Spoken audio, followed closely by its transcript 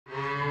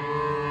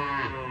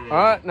All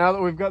right, now that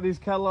we've got these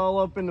cattle all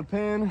up in the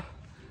pen,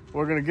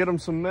 we're gonna get them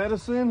some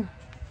medicine.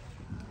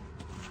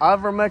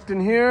 Ivermectin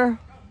here.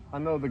 I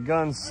know the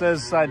gun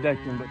says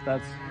Cydectin, but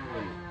that's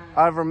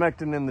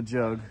ivermectin in the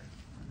jug.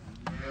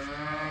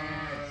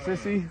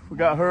 Sissy, we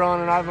got her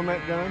on an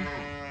ivermectin gun.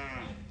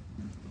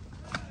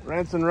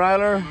 Rance and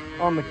Ryler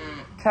on the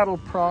cattle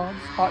prods,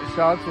 hot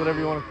shots, whatever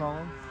you want to call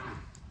them.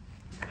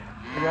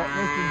 We got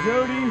Mr.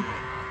 Jody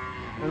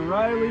and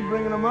Riley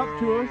bringing them up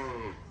to us.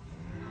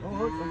 Oh,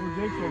 look, Uncle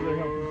Jake's over there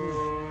helping too.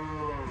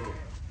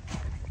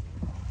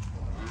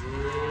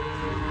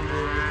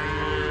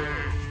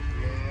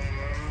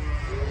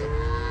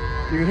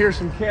 You can hear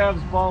some calves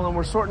bawling.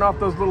 We're sorting off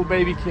those little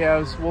baby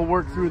calves. We'll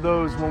work through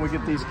those when we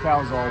get these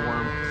cows all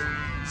warm.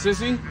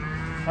 Sissy,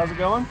 how's it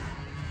going?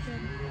 Good.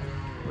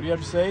 What do you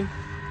have to say?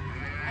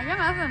 I got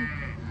nothing.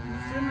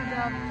 Just doing my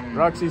job.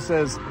 Roxy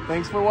says,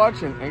 thanks for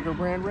watching Anchor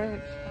Brand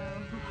Ranch.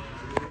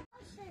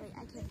 Wait,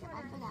 I can't get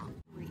up and out.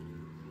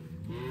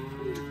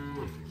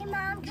 Hey,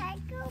 Mom, can I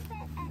go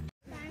back?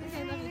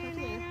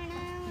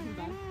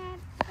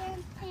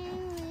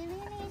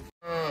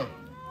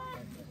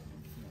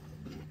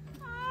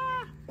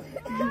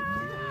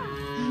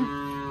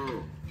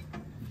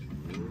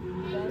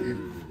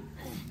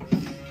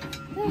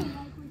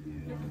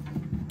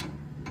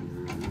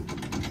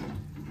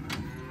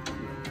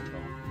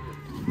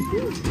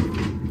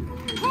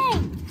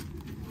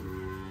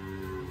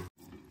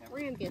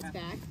 Ram gets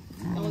back,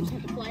 and we'll just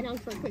have to fly down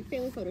for a quick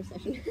family photo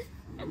session.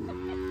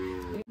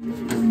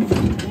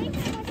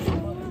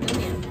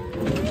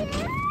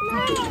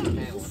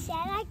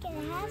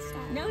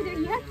 No, they're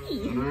yucky.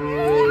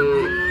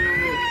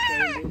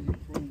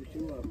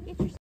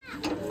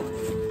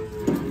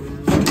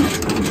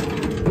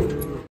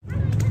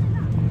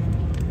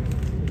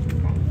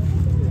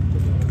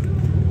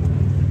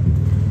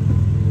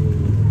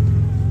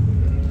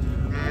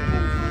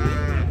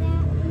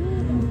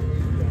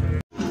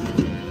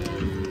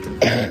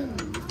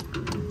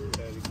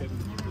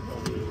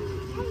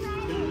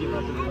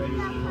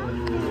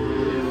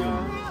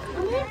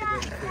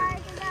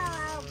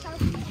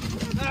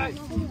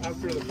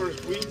 After the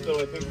first week, though,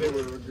 I think they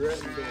were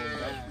regretting going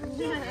back.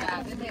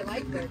 Yeah, then they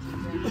like their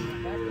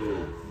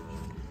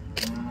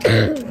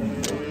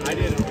I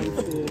did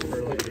homeschool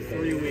for like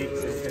 3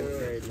 weeks in 10th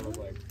grade, and I was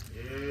like,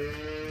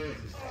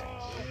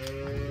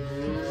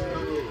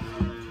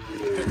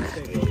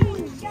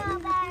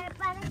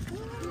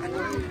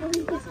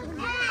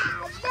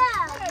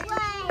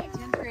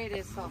 tenth grade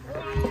is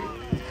softball.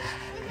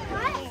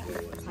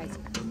 It's high school.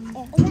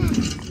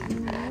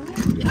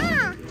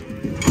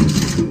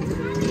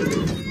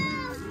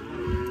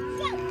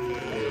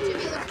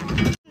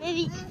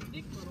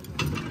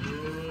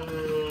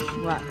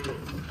 What?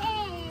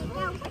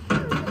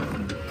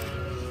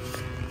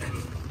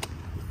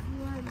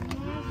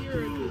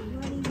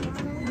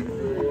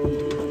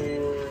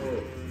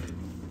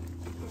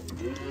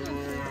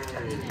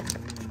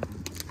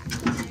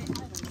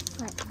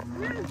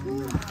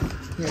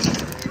 Here,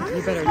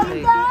 you better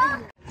take.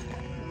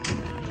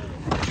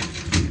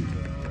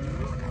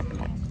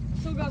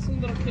 Still got some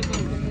little kids over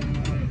there.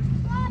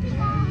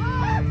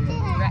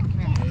 Rhett, come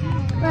here.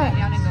 Rhett.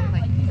 Down and go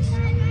play.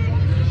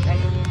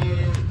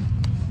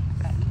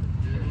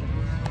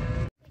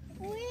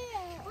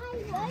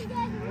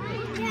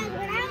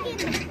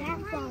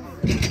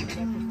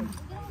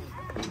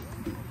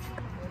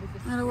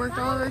 Gotta work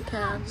all of our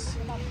calves.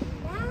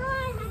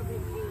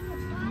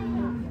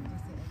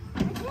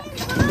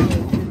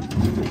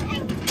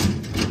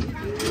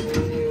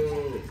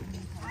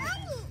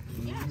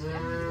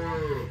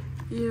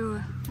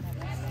 You.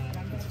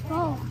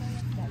 Oh.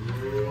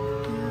 Yeah.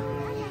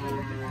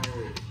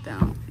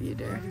 Don't you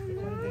dare.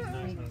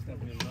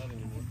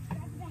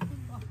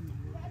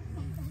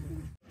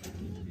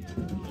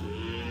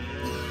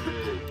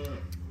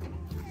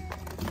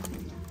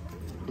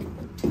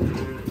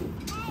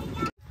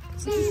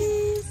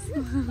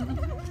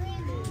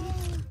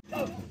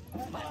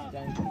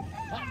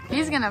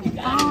 He's gonna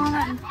fall on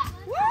it.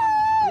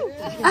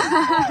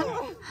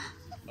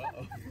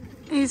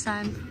 He's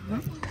fine.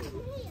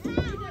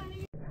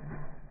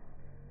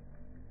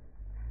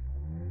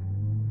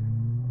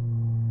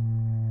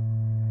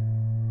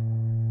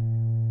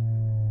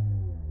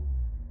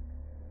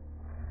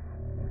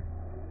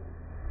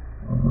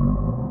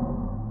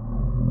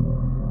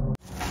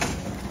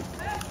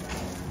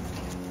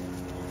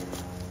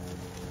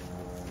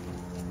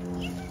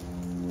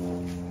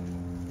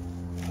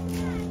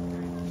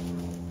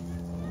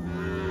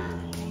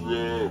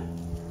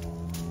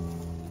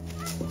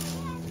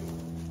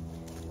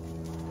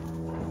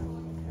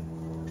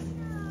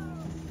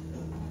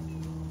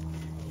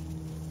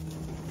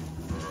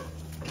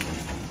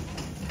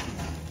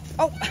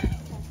 Oh!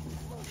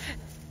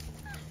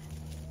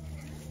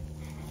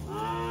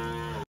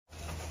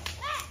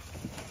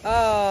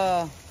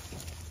 Oh.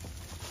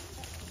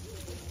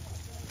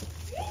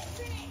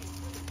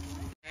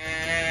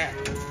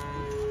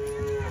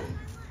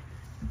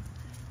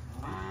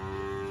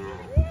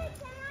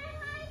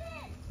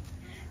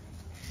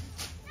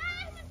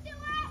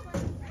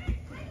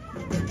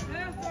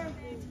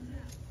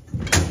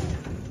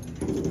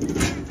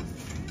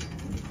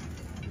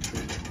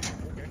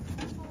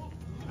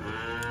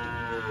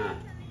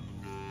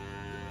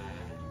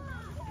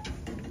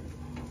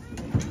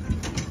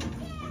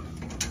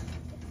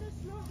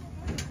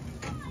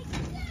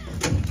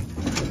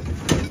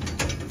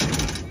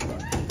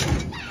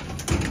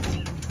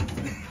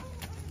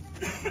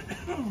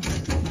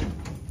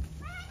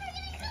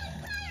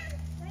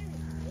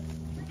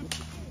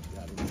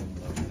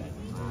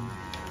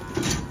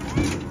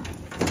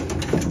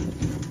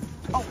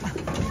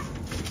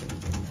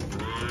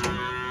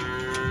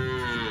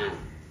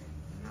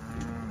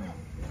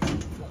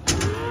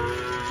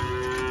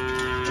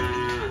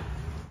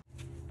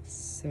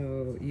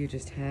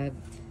 just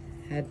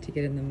had to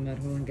get in the mud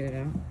hole and get it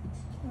out?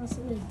 Or else it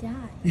would have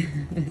died.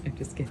 I'm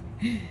just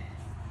kidding.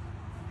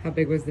 How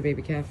big was the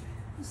baby calf?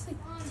 It's like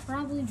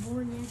probably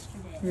born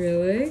yesterday.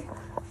 Really?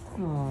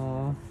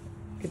 Aw.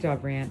 Good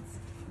job, Rance.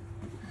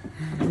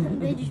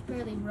 They just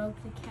barely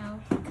roped the cow,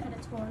 cut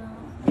it torn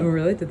off. Oh,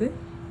 really? Did they?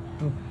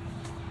 Oh.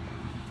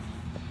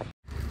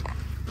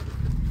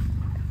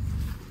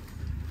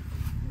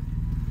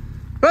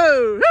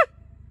 Whoa!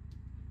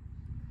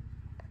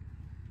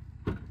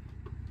 You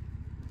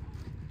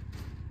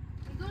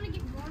going to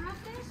get more of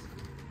this?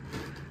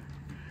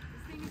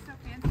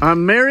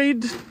 I'm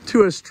married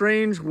to a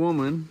strange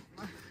woman.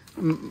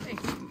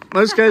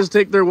 Most guys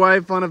take their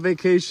wife on a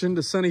vacation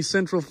to sunny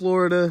Central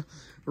Florida,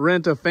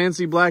 rent a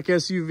fancy black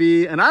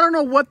SUV, and I don't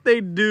know what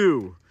they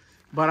do,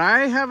 but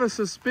I have a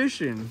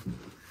suspicion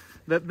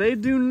that they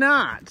do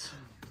not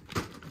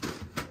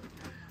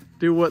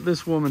do what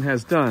this woman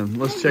has done.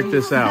 Let's check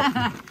this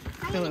out.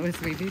 Fill it with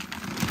sweeties.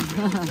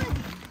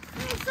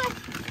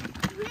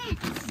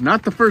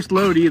 Not the first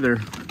load either.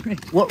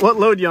 What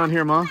load you on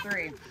here, Mom?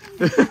 3.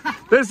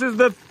 This is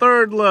the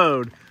 3rd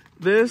load.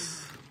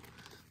 This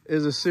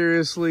is a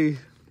seriously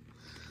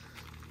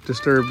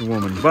disturbed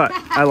woman, but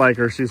I like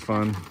her. She's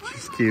fun.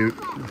 She's cute.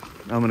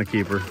 I'm gonna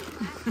keep her.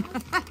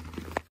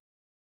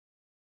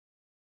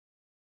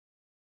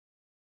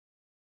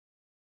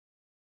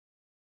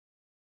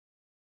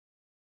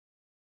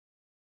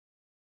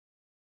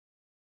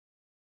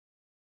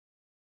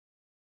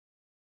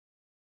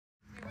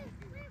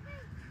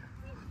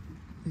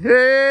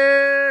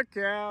 Here,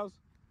 cows.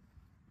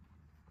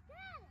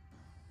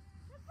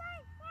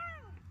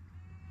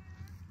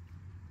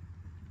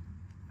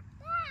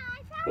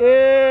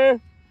 Here.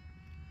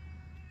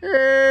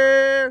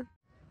 Here.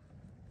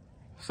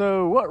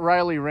 So what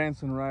Riley,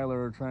 Rance, and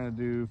Ryler are trying to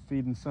do,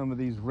 feeding some of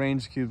these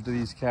range cubes to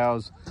these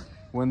cows.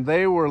 When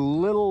they were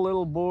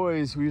little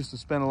boys, we used to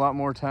spend a lot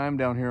more time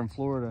down here in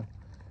Florida.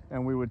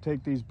 And we would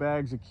take these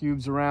bags of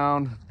cubes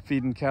around,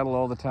 feeding cattle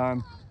all the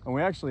time. And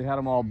we actually had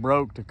them all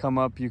broke to come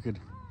up. You could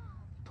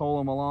toll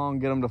them along,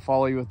 get them to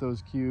follow you with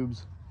those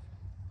cubes.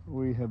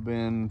 We have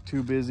been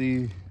too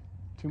busy,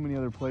 too many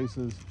other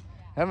places.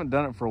 Haven't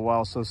done it for a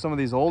while. So some of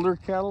these older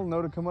cattle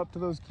know to come up to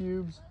those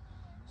cubes.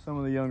 Some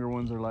of the younger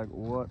ones are like,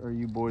 what are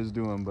you boys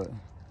doing? But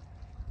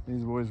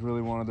these boys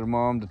really wanted their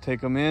mom to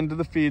take them into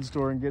the feed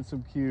store and get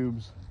some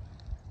cubes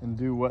and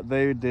do what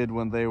they did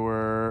when they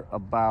were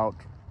about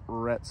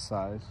Rhett's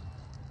size.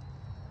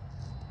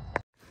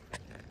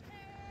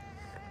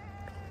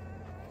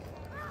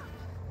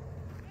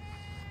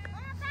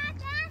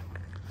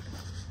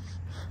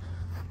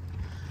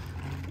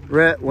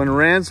 Rhett, when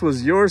Rance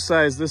was your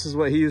size, this is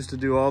what he used to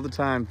do all the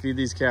time, feed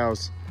these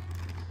cows.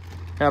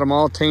 Had them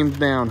all tamed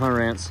down, huh,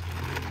 Rance?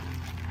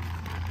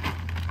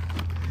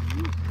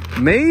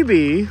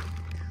 Maybe,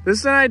 this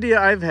is an idea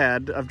I've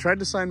had. I've tried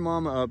to sign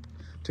Mama up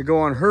to go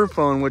on her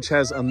phone, which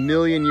has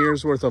 1,000,000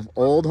 years worth of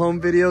old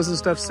home videos and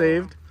stuff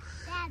saved.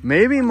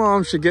 Maybe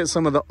Mom should get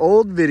some of the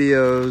old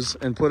videos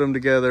and put them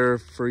together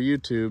for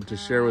YouTube to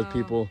share with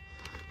people.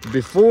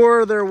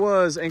 Before there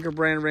was Anchor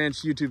Brand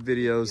Ranch YouTube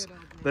videos,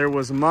 there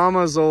was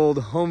Mama's old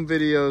home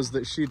videos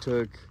that she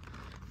took.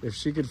 If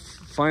she could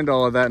find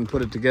all of that and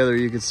put it together,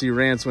 you could see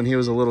Rance when he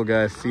was a little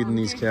guy feeding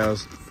these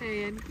cows.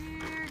 Saying,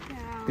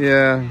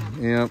 here, cow.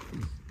 Yeah.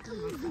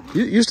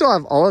 You still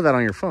have all of that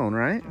on your phone,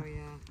 right? Oh,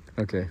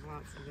 yeah. Okay.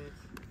 Lots of it.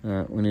 All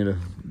right, we need to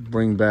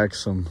bring back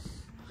some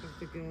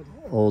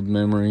old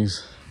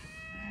memories.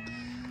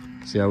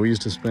 So yeah, we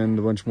used to spend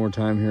a bunch more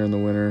time here in the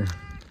winter,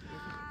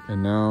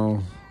 and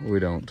now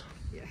we don't.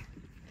 Yeah.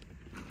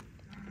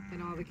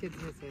 And all the kids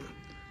miss it.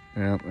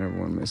 Yeah,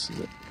 everyone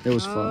misses it. It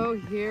was fun. Oh,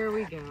 here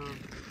we go.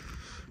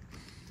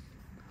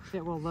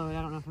 It will load.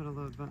 I don't know if it'll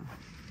load, but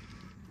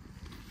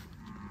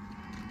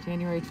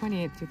January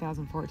 28th,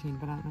 2014,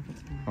 but I don't know if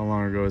it's going. How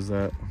long ago is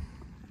that?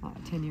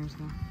 10 years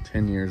ago.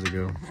 10 years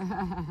ago.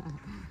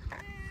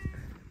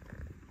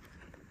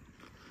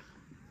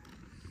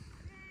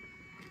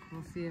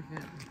 We'll see if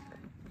it...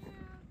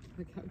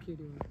 Look how cute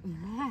he was.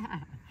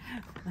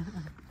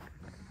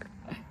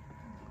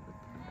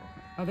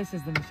 Oh, this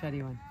is the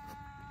machete one.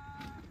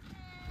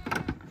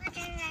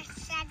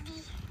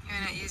 You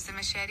want to use the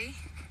machete?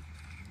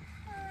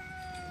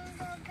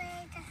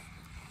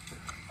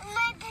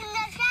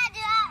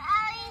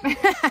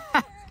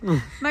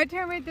 My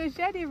turn with the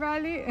machete,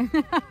 Riley.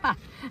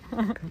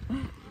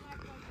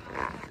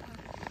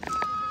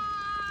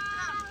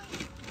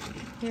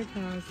 Here it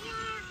goes.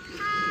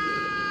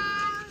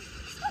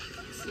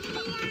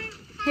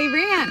 Hey,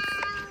 Rance.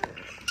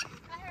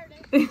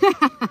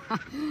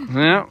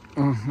 Yeah.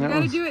 You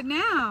gotta do it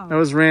now. That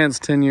was Rance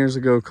 10 years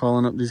ago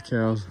calling up these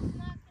cows.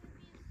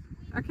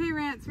 Okay,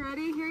 Rance,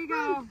 ready? Here you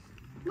go.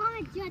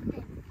 Mama, get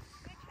this.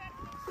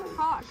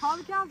 Call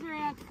the cows,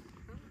 Rance.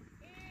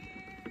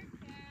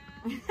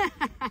 They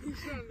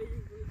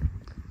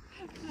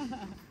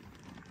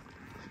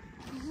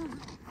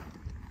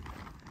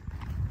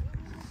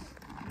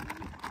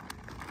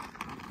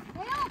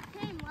all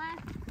came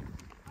last.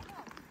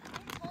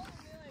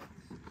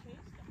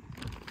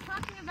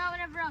 Talking about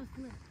whatever else.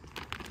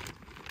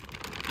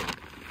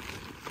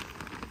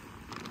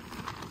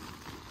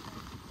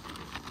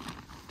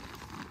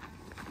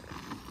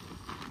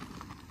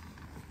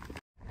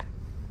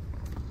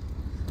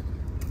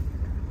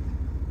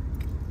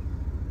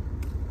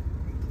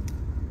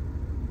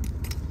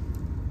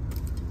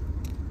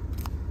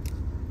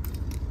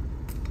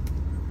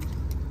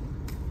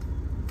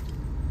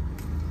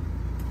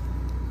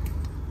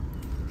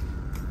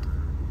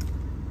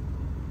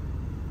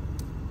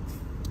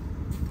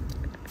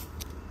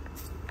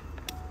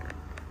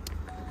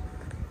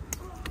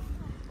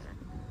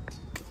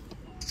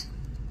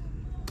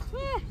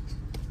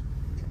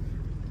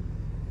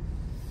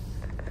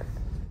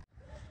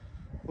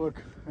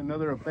 Look,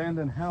 another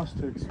abandoned house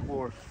to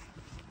explore.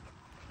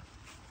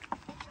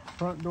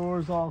 Front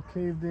door's all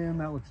caved in.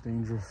 That looks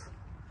dangerous.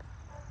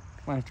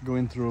 Might have to go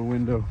in through a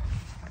window.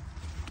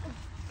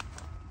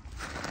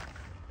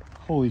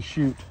 Holy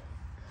shoot.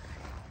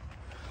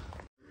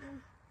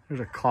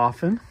 There's a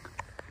coffin.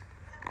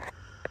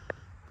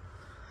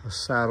 A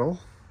saddle.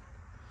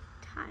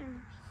 Tires.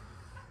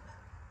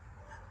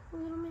 A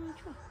little mini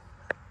truck.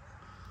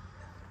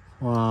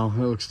 Wow,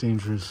 that looks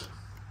dangerous.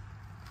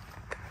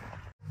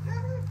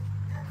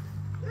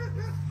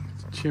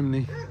 It's a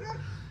chimney.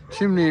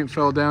 Chimney ain't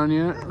fell down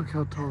yet. Look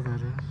how tall that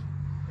is.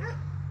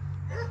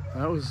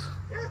 That was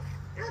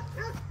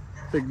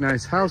a big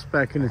nice house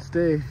back in its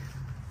day.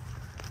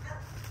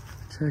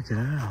 Check it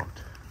out.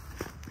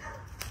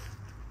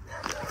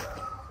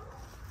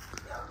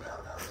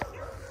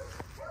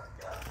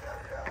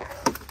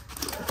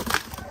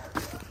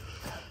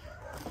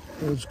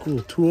 Old school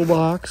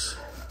toolbox.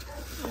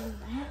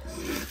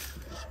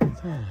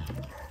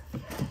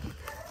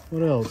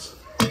 What else?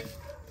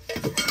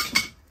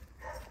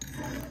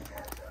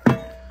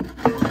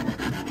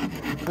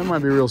 That might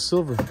be real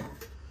silver.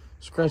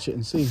 Scratch it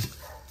and see.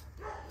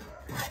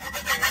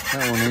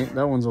 That one ain't.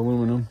 That one's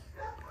aluminum.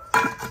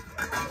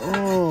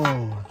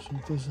 Oh,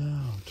 check this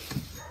out.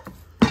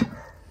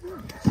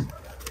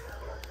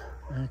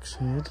 Axe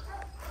head.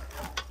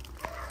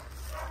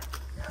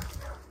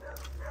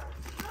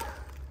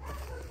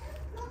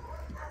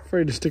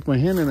 Afraid to stick my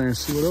hand in there and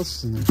see what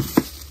else is in there.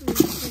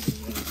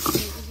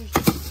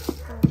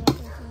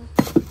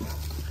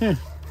 Yeah,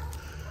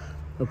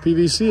 a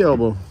PVC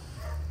elbow.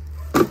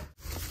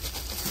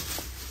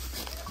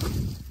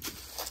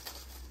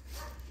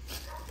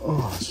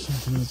 Oh,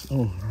 something else.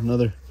 Oh,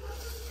 another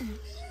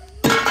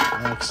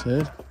axe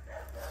head.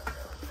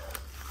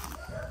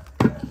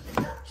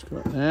 Just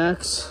got an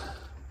axe,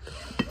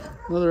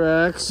 another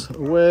axe,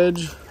 a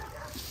wedge,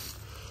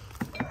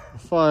 a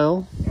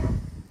file.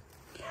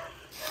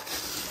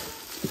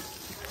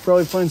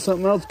 Probably find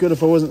something else good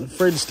if I wasn't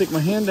afraid to stick my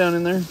hand down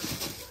in there.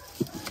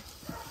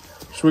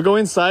 Should we go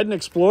inside and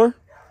explore?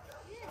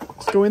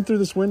 Let's go in through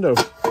this window.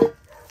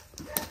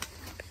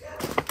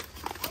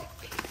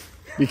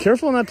 Be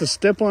careful not to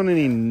step on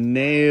any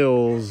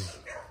nails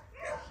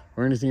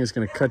or anything that's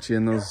going to cut you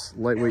in those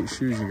lightweight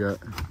shoes you got.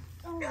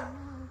 Oh, no.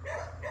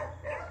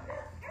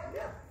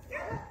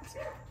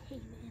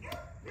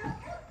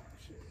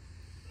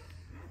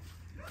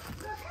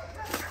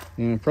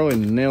 Yeah, probably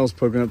nails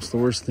poking up's the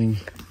worst thing.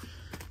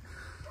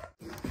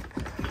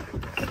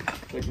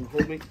 They can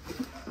hold me.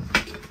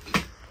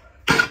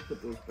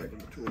 Put those back in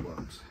the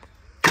toolbox.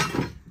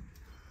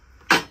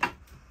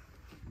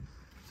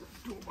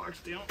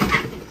 Toolbox down.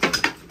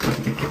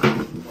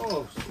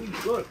 Oh,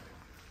 sweet, look.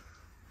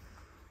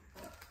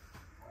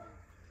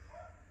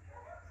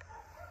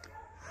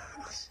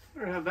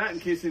 Better have that in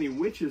case any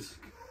witches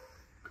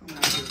come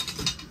after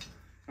us.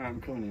 All right,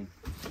 I'm coming in.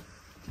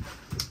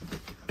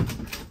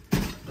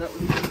 That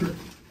would be good.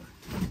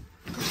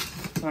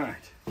 All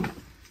right.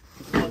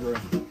 Let's walk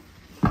around.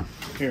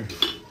 Here,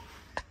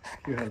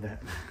 you have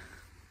that.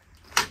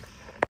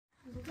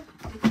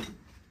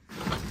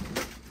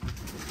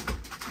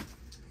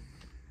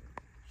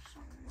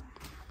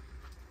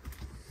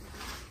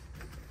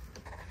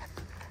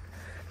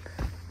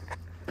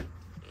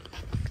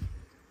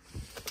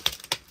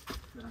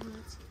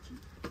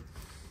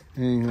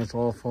 Dang, that's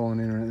all falling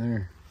in right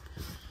there.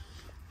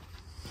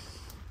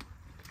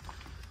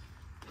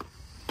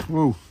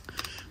 Whoa,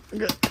 I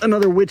got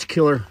another witch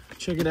killer.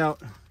 Check it out.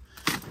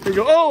 There you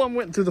go. Oh, I'm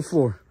went through the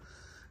floor.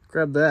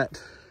 Grab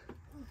that.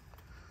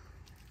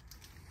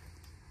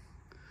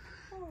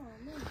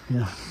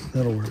 Yeah,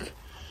 that'll work.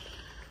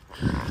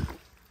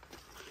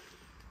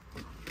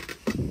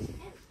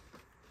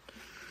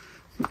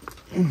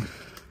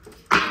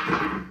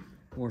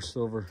 More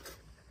silver.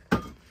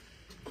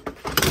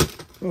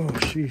 Oh,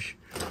 sheesh.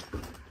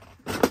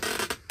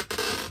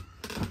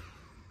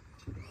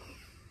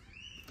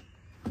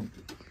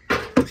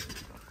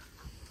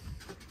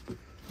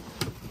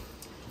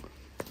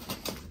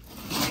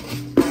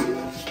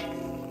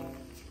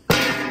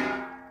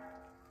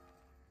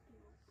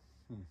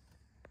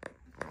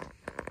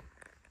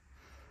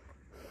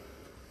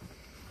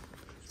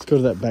 Let's go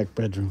to that back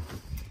bedroom.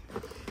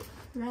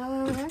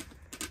 Now over there?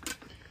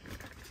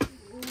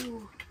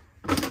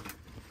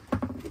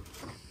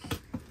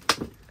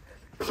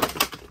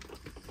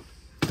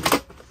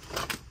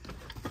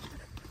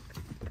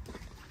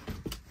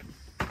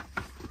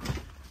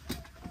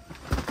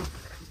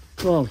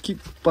 Oh, keep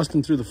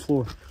busting through the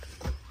floor.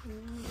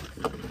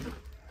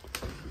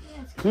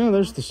 Yeah,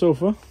 there's the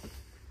sofa.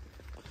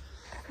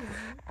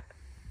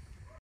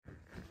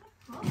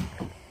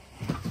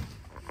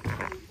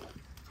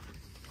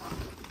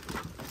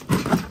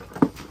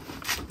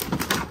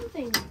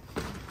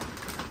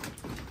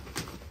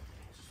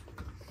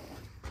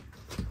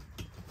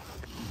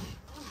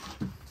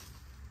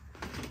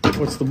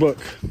 What's the book?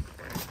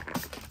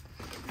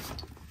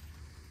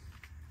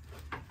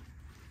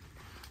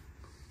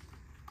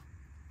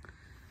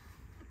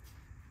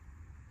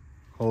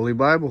 Holy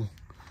Bible.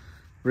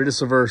 Read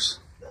us a verse.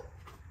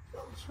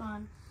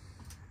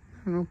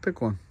 don't know,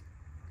 pick one.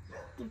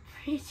 The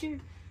preacher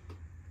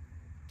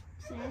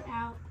set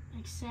out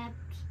accept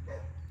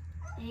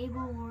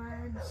able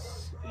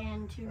words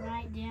and to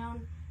write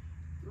down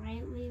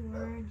rightly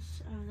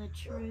words of the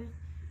truth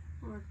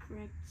or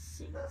correct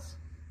things.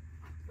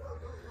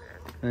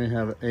 There you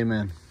have it.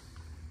 Amen.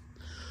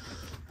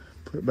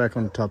 Put it back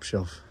on the top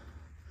shelf.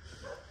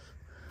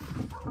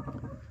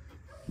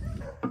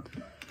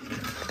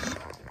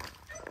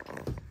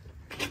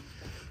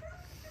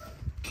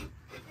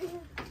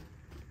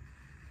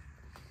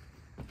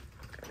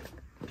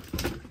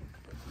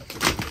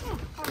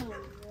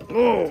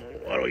 Oh,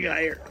 what do we got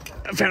here?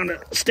 I found a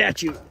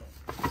statue.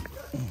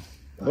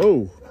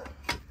 Oh,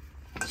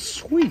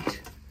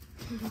 sweet.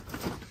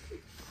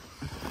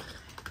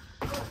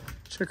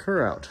 Check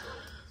her out.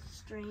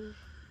 Strange.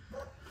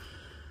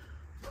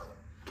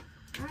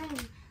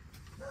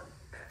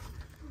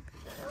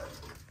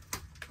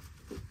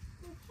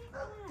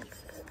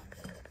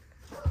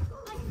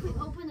 Like if we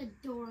open the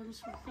door,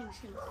 this whole thing's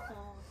gonna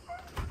fall.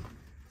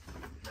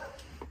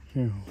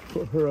 Here,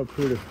 put her up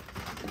here to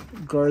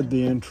guard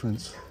the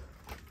entrance.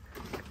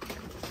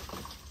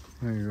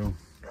 There you go.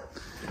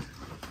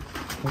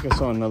 I think I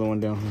saw another one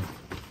down here.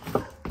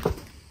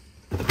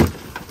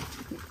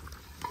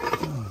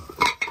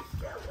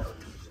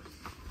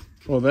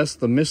 Oh, that's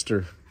the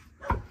mister.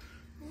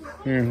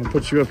 Here, I'll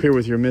put you up here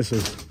with your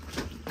missus.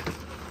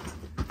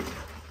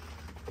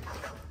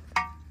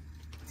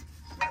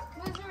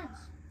 Wizards.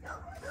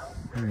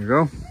 There you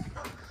go.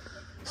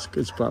 It's a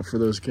good spot for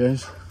those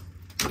guys.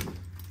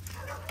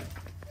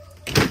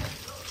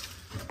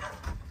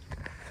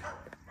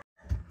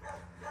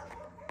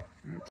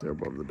 Right there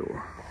above the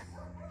door.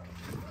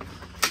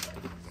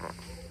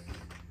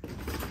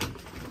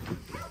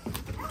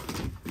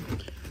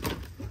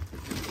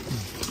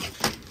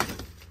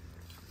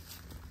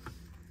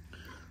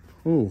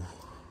 Oh,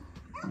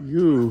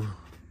 you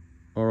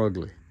are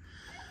ugly.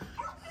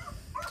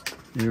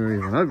 You're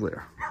even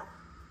uglier.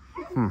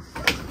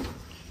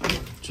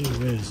 Gee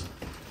whiz.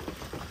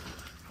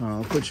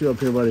 I'll put you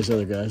up here by these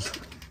other guys.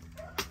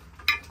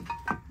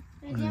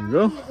 There you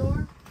go. The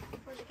door,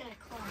 or is it gonna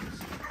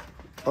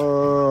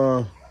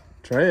close?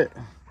 Try it.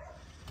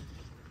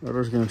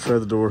 Rudder's gonna try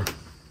the door.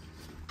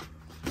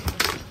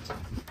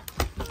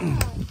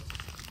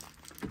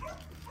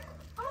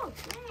 Oh,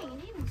 dang,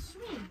 it even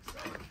swings.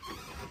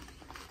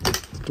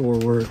 The door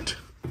worked.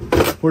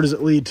 Where does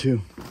it lead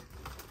to?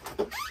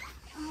 Oh,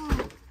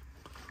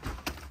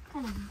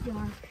 kind of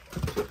dark.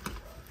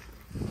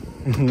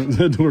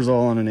 The door's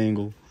all on an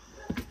angle.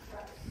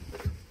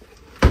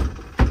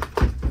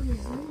 What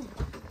is that?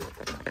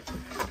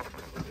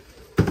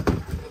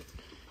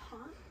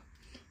 Pot?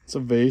 It's a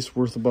vase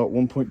worth about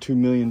 $1.2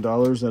 million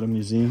at a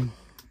museum.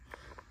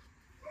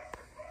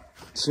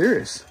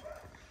 Serious?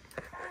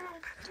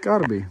 It's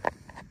gotta be.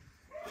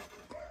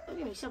 There's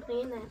gonna be something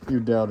in that. You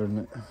doubted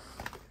it.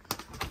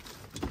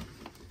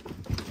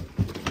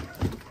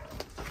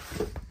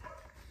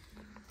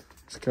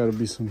 There's gotta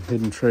be some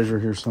hidden treasure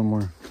here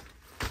somewhere.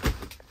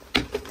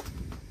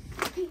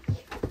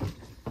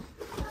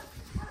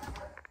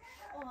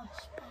 Oh,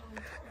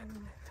 spiders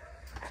everywhere.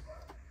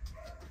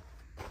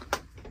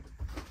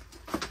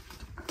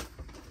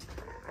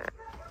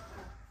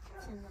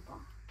 It's in the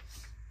box.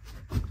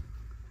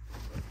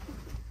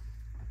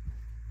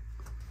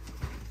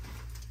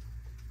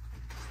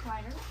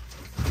 Spider.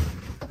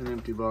 An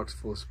empty box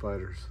full of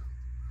spiders.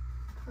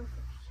 Perfect.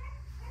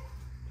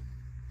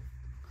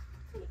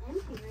 It's like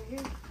empty right here.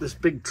 This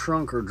big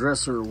trunk or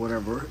dresser or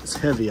whatever, it's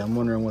heavy. I'm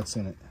wondering what's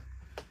in it.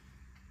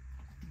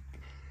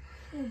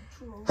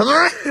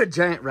 Control.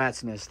 Giant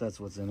rat's nest, that's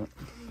what's in it.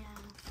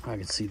 Yeah. I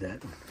can see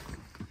that.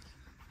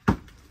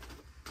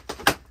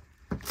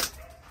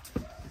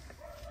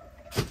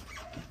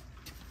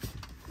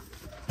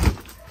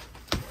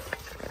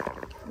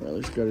 Well,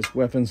 he's got his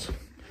weapons.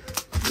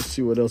 Let's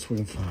see what else we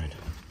can find.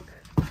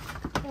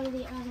 Go to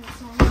the other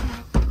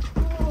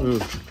side. Ooh.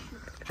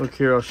 Look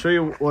here, I'll show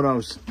you what I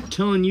was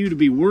telling you to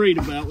be worried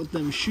about with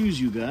them shoes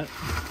you got.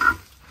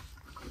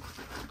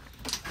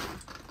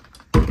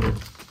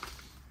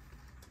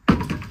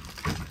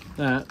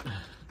 That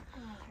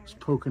is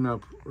poking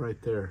up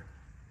right there.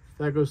 If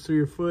that goes through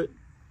your foot,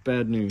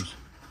 bad news.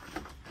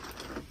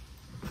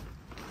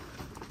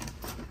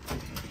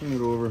 Turn it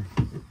over.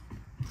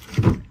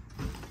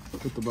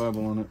 Put the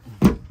Bible on it.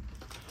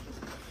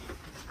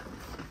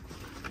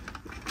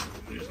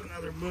 There's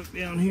another book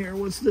down here.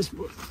 What's this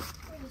book?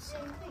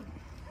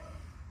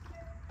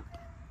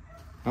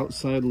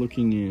 Outside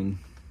Looking In.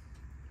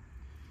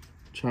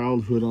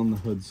 Childhood on the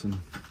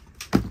Hudson.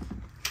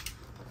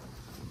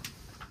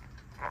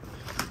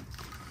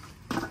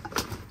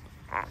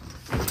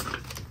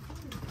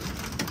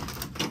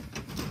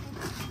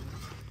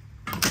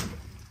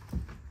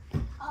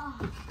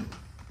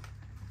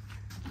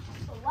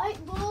 A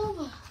light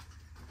bulb.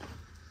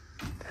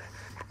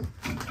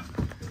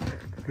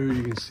 Here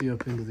you can see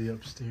up into the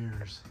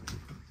upstairs.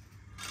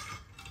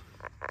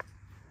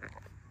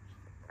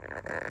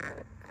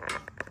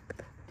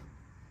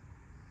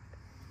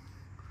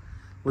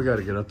 We got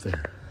to get up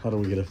there. How do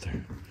we get up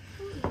there?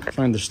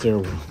 Find the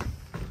stairwell.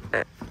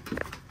 Go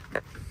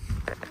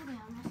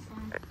down this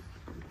side.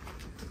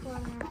 Go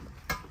there.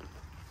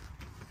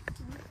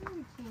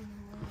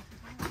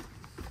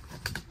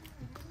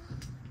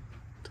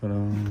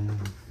 Ta-da.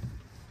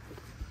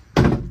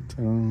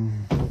 Ta-da.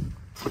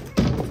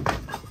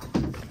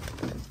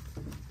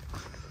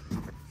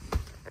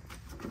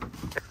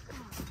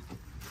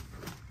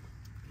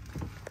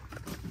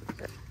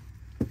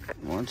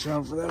 Watch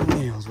out for them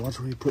nails. Watch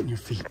where you're putting your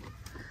feet.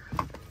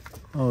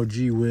 Oh,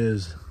 gee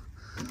whiz.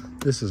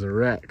 This is a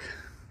wreck.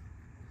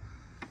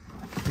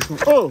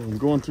 Oh, I'm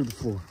going through the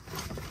floor.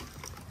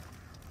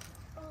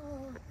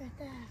 Oh, look at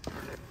that.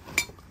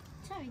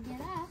 Try to get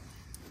up.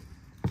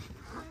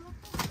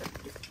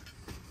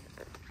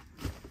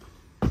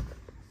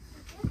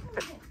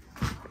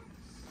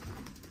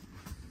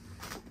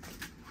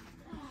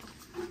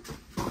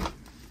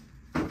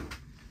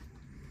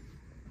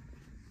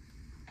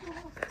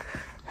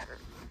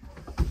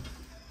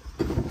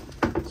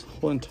 This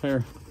whole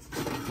entire...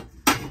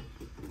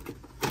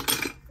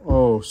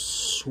 Oh,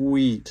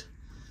 sweet.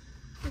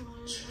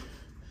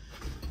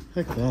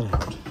 Check that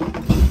out.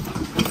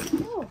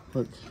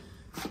 Look.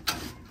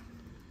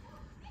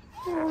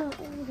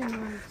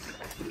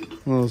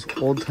 One of those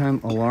old-time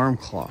alarm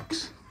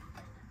clocks.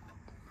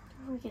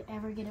 We could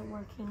ever get it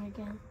working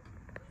again.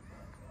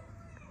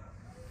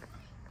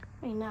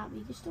 May not, but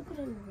you can still put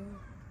it in the room.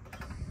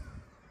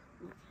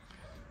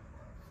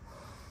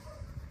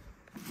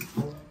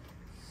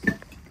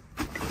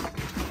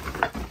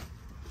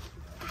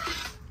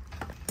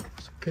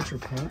 It's a pitcher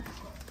pump.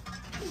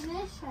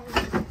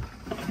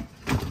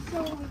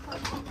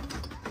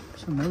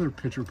 There's another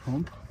pitcher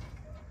pump.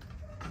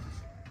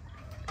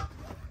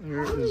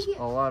 There is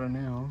a lot of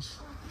nails.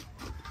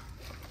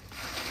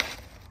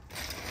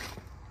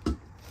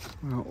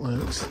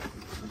 Outlets.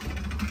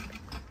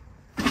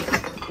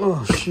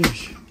 Oh,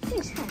 sheesh.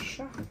 Thing's kind of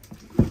sharp.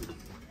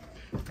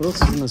 What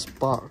else is in this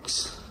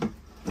box? I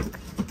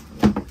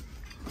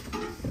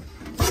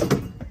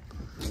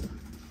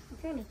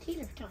found a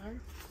teeter totter.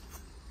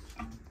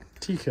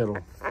 Tea kettle.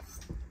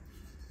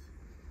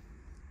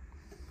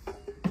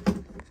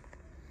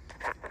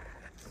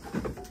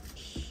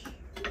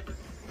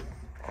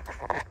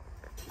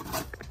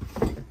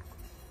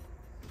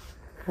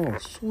 Oh,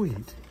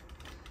 sweet.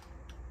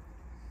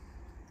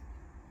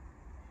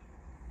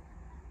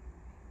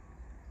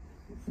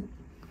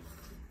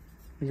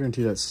 I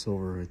guarantee that's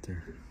silver right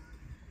there.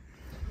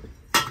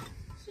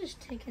 Let's just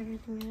take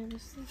everything out of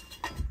this thing.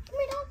 Come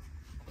here, dog.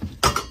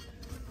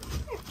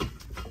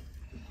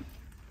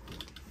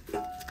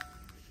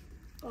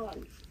 Oh,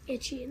 I'm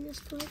itchy in this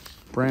place.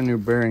 Brand new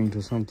bearing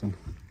to something.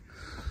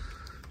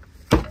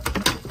 I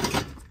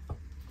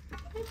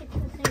think the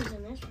things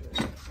in this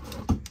room.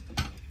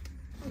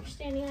 I'm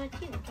standing on a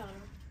teeter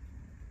totter.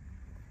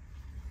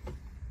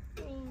 I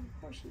mean,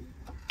 horsey.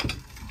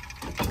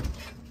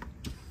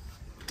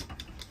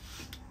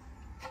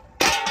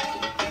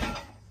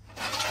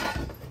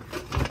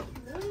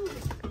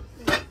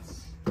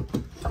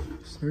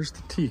 So there's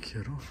the tea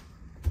kettle.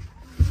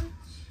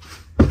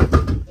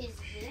 Is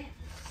this?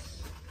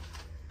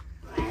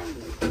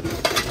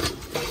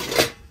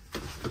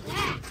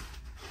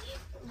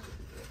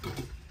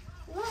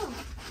 Whoa.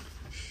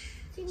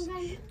 It's even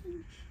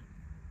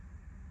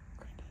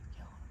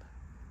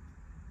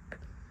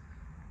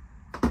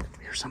got...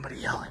 Hear somebody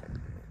yelling.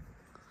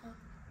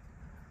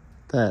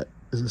 That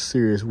is a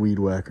serious weed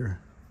whacker.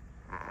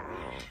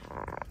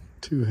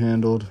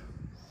 Two-handled,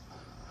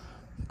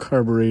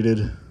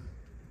 carbureted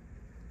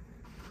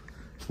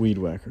weed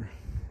whacker.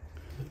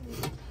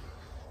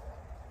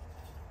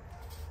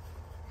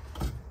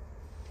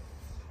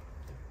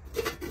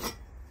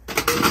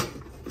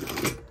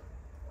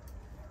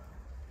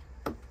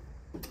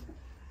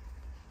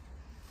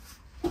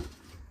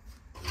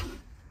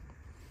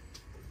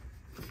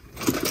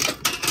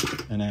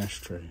 An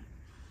ashtray.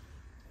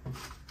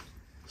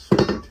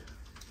 Sweet.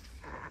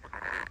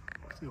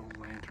 The old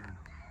lantern.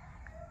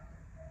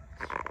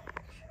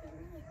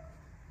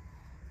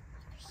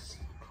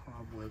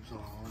 Cobwebs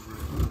all over it.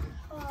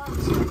 Oh, I'm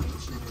so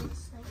itchy in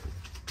this thing.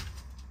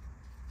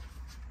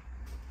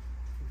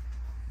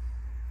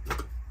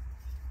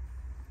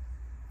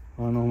 I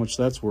don't know how much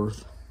that's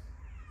worth.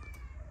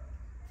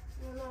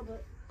 I don't know,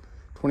 but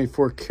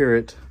 24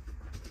 karat,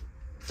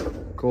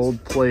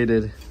 gold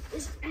plated,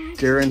 it's actually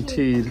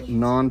guaranteed,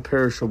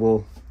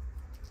 non-perishable.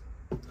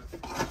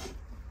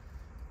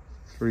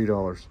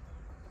 $3.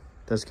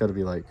 That's got to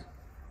be like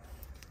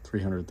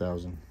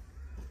 300,000.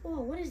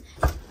 Whoa, what is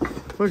that?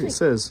 Look, it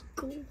says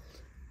Gold.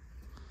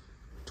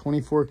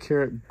 24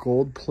 karat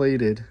gold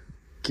plated,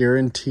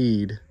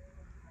 guaranteed,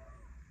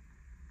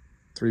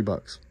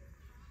 $3.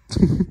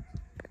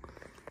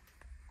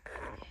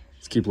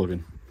 Let's keep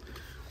looking.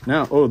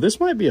 Now, oh, this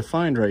might be a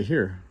find right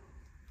here.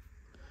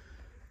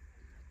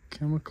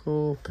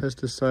 Chemical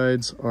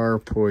pesticides are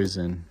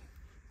poison.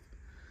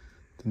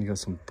 Then you got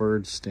some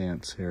bird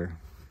stamps here.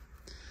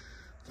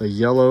 The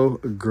yellow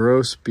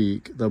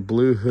grosbeak, the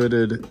blue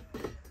hooded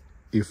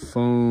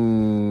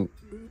Euphonia,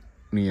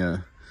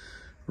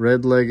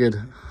 red-legged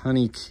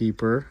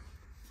honeykeeper,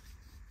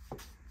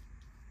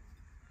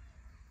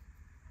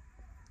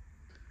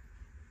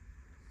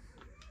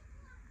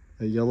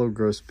 a yellow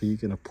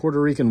grosbeak, and a Puerto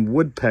Rican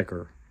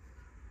woodpecker.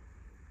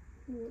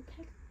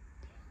 Woodpecker.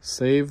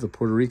 Save the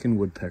Puerto Rican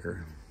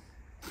woodpecker.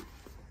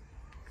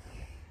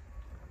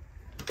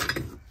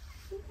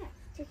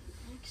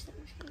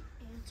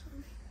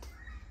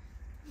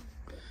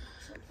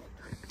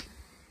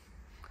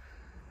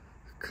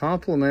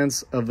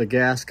 Compliments of the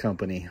gas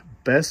company.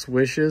 Best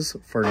wishes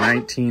for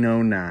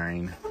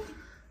 1909.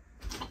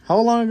 How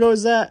long ago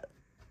is that,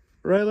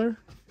 Ryler?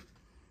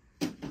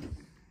 It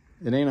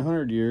ain't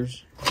 100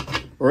 years.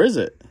 Or is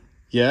it?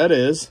 Yeah, it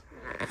is.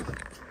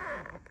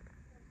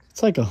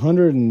 It's like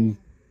 100 and...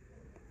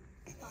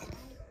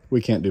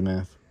 We can't do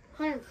math.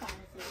 105, I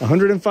think.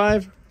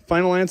 105?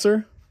 Final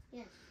answer?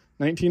 Yes.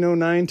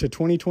 1909 to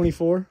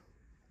 2024?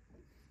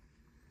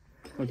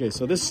 Okay,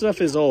 so this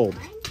stuff is old.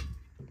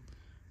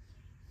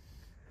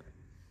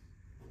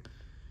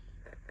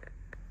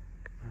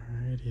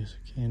 Varieties of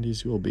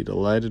candies, you will be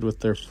delighted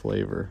with their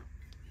flavor.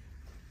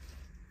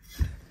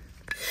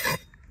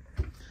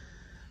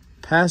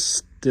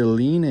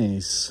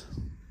 Pastelines.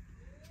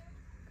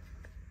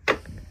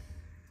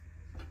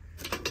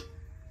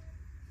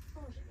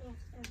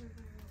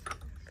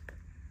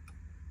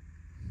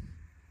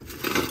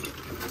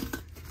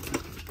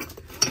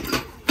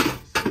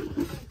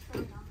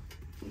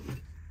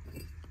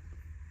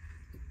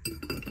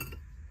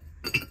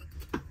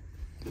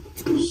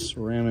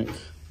 Ceramic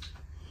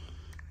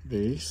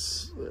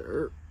vase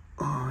there.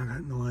 Oh, I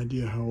got no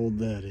idea how old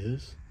that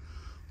is.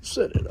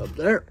 Set it up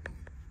there.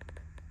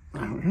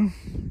 There we go.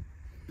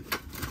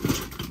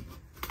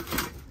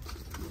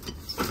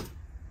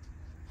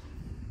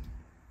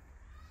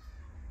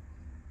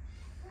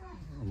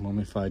 A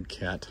mummified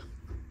cat.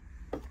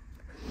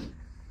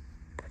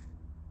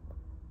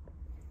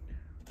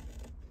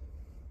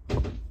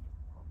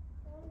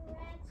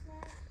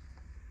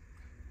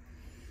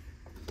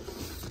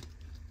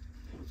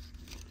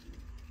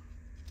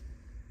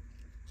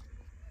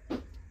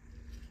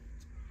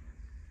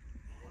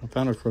 I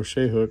found a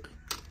crochet hook.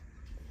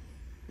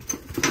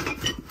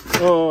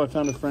 Oh, I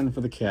found a friend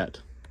for the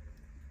cat.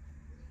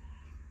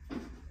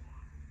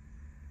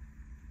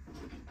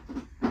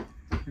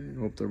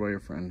 Go up there by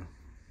your friend.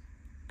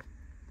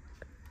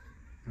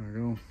 There we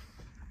go.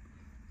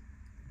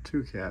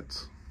 2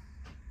 cats.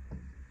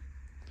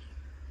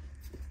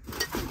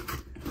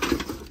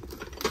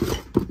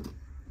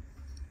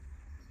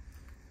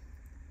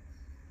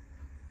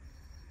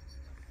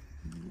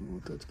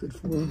 What that's good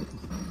for.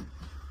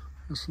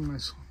 There's some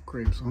nice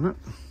grapes on it.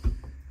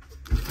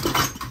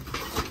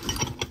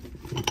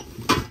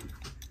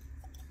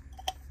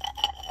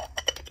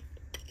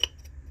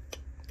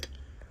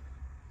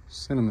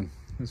 Cinnamon.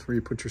 That's where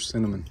you put your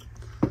cinnamon.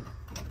 Up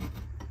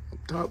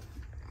top.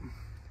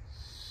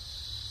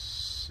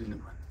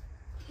 Cinnamon.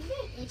 Is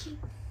it itchy?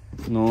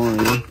 No,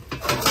 really.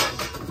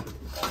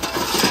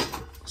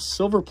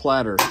 Silver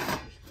platter.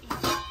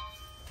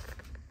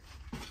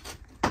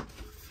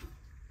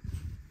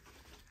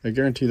 I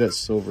guarantee that's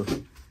silver.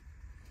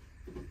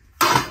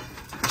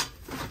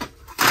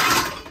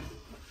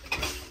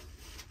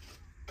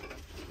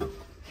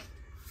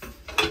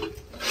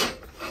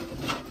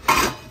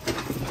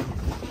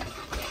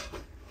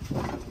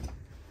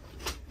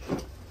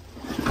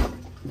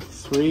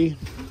 Three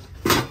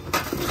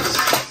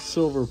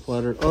silver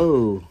platter.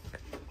 Oh.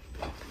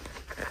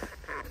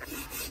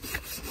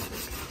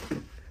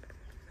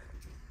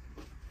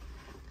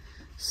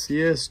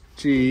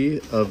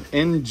 CSG of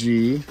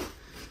NG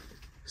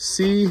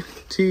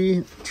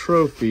CT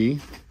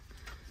Trophy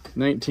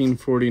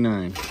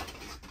 1949.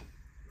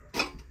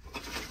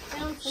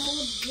 Found some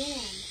old jam.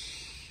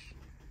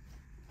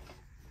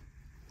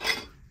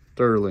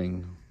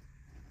 Sterling.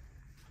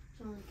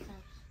 Holy cow.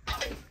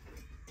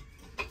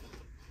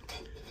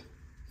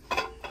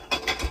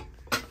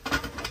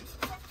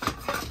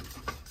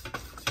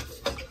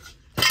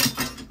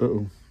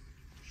 Uh-oh.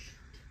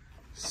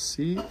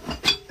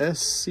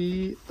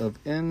 CSC of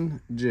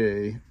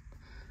NJ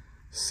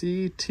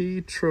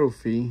CT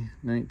Trophy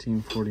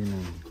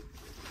 1949.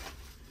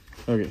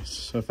 Okay,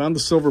 so I found the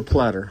silver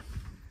platter.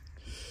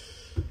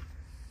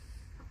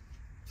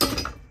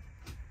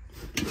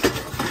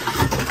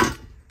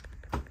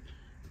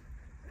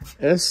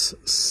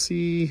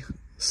 SCC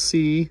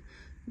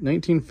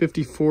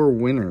 1954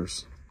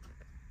 winners.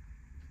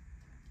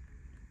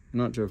 I'm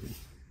not joking.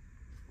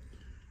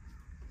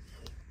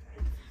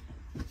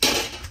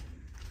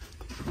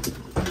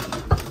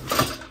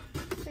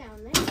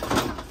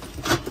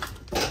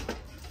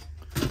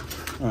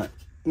 Alright,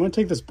 I'm going to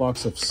take this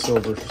box of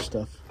silver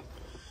stuff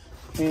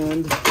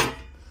and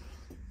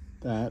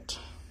that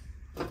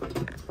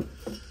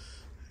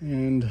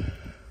and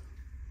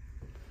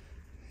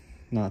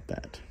not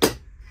that.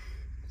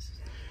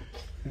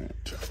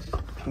 Alright,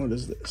 what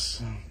is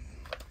this?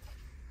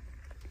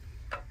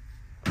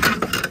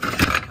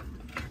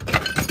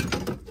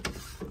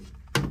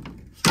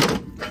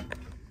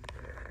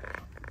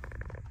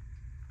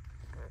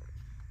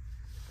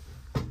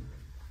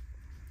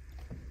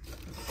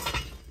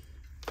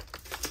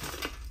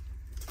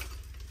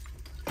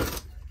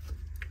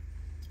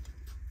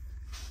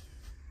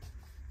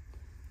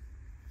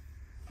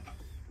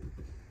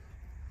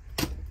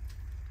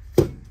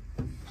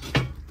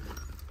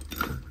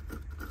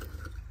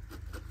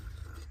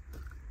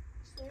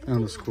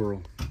 found a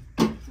squirrel.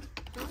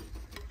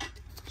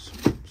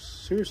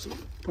 Seriously,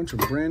 a bunch of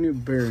brand new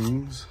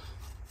bearings.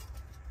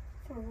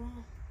 For a while.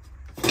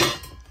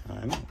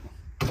 I know.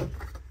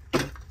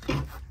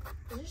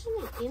 Is there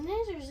something in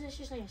this, or is this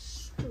just like a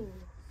stool?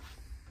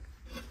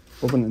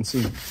 Open it and see.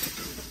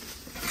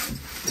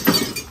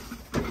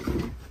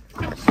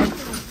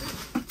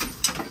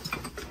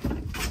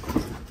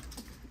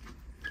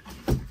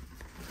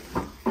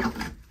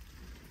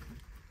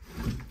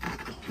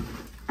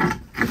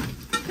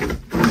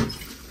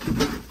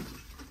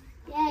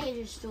 Yeah,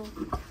 you just stool.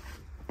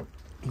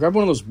 Grab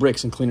one of those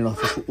bricks and clean it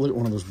off. Let's look at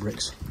one of those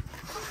bricks.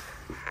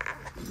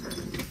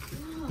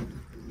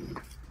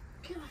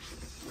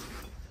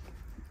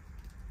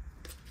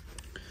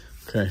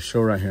 Okay,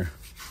 show right here.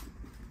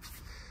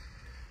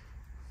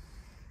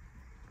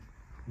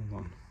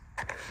 Hold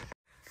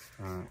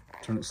on.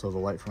 Turn it so the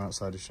light from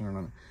outside is shining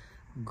on it.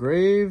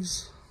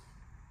 Graves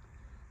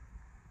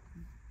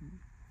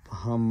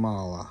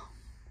Bahamala.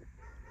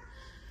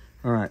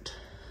 All right.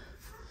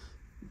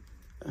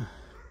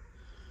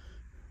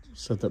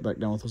 Set that back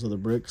down with those other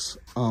bricks.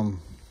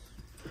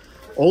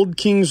 Old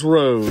Kings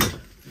Road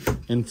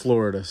in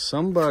Florida.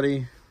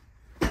 Somebody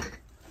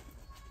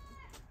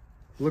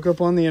look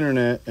up on the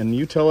internet and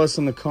you tell us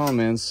in the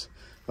comments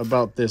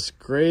about this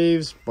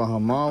Graves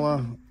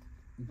Bahamala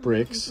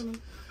bricks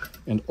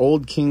and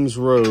Old Kings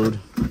Road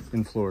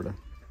in Florida.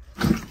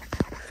 Oh,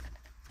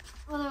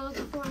 they're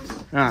looking for us.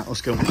 All right, let's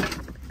go.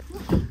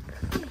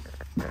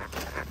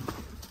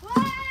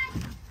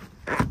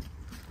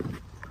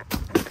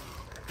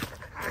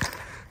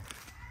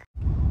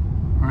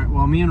 All right,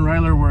 while me and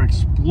Ryler were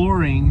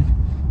exploring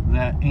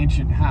that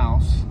ancient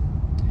house,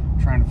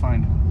 trying to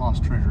find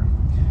lost treasure,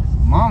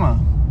 Mama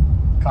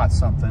caught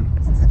something.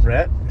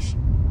 Rhett,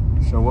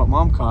 show what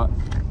Mom caught.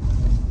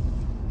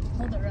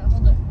 Hold it, Rhett,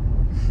 hold it.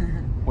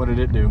 What did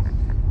it do?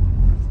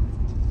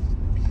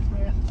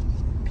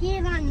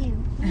 Peed on you.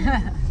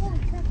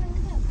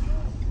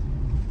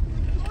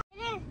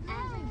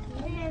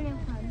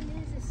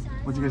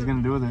 What you guys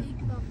gonna do with it?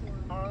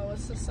 Oh,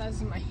 it's the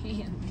size of my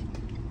hand.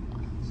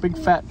 Big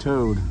fat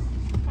toad.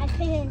 I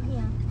put it in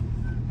here.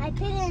 I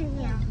put it in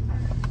here.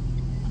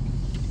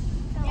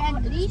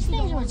 Dad, these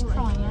things was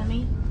crawling at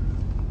me.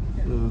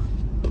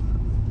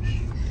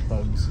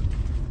 Bugs.